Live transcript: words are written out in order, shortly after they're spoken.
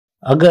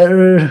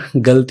अगर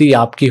गलती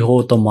आपकी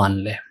हो तो मान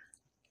ले।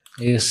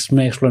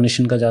 इसमें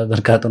एक्सप्लेनेशन का ज़्यादा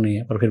दरकार तो नहीं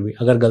है, पर फिर भी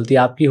अगर गलती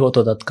आपकी हो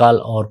तो तत्काल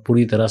और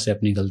पूरी तरह से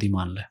अपनी गलती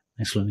मान ले।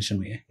 एक्सप्लेनेशन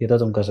में ये तो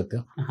तुम कर सकते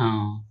हो।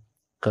 हाँ,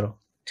 करो।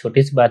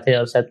 छोटी सी बात है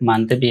और शायद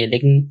मानते भी है,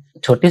 लेकिन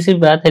छोटी सी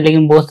बात है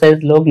लेकिन बहुत सारे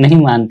लोग नहीं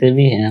मानते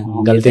भी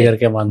हैं। गलती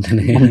करके मानते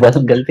नहीं हैं। बस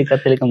गलती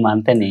करते लेकिन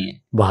मानते नहीं है।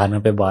 बहाना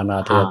पे बहाना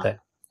आते हाँ, रहता है।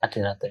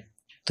 आते रहते हैं।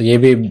 तो ये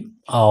भी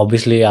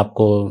ऑब्वियसली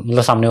आपको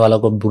मतलब सामने वाला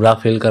को बुरा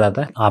फील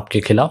कराता है आपके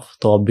खिलाफ,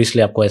 तो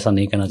ऑब्वियसली आपको ऐसा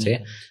नहीं करना चाहिए।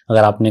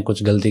 अगर आपने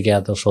कुछ गलती किया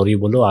तो सॉरी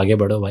बोलो, आगे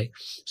बढ़ो भाई,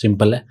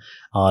 सिंपल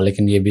है।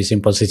 लेकिन ये भी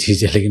सिंपल सी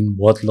चीज़ है, लेकिन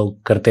बहुत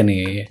लोग करते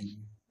नहीं है ये।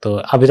 तो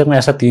अभी तक में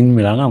ऐसा 3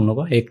 मिला ना हम लोग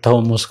को। एक था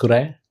वो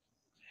मुस्कुराए,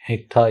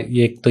 एक था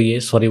ये, एक तो ये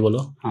सॉरी बोलो।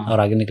 हाँ। और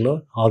आगे निकलो।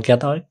 और क्या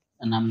था?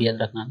 नाम भी याद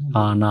रखना।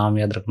 हाँ, नाम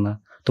याद रखना।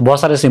 तो बहुत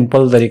सारे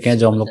सिंपल तरीके हैं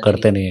जो हम लोग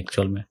करते नहीं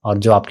एक्चुअल में, और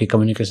जो आपकी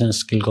कम्युनिकेशन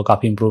स्किल को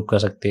काफ़ी इंप्रूव कर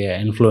सकती है,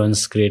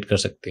 इन्फ्लुएंस क्रिएट कर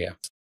सकती है।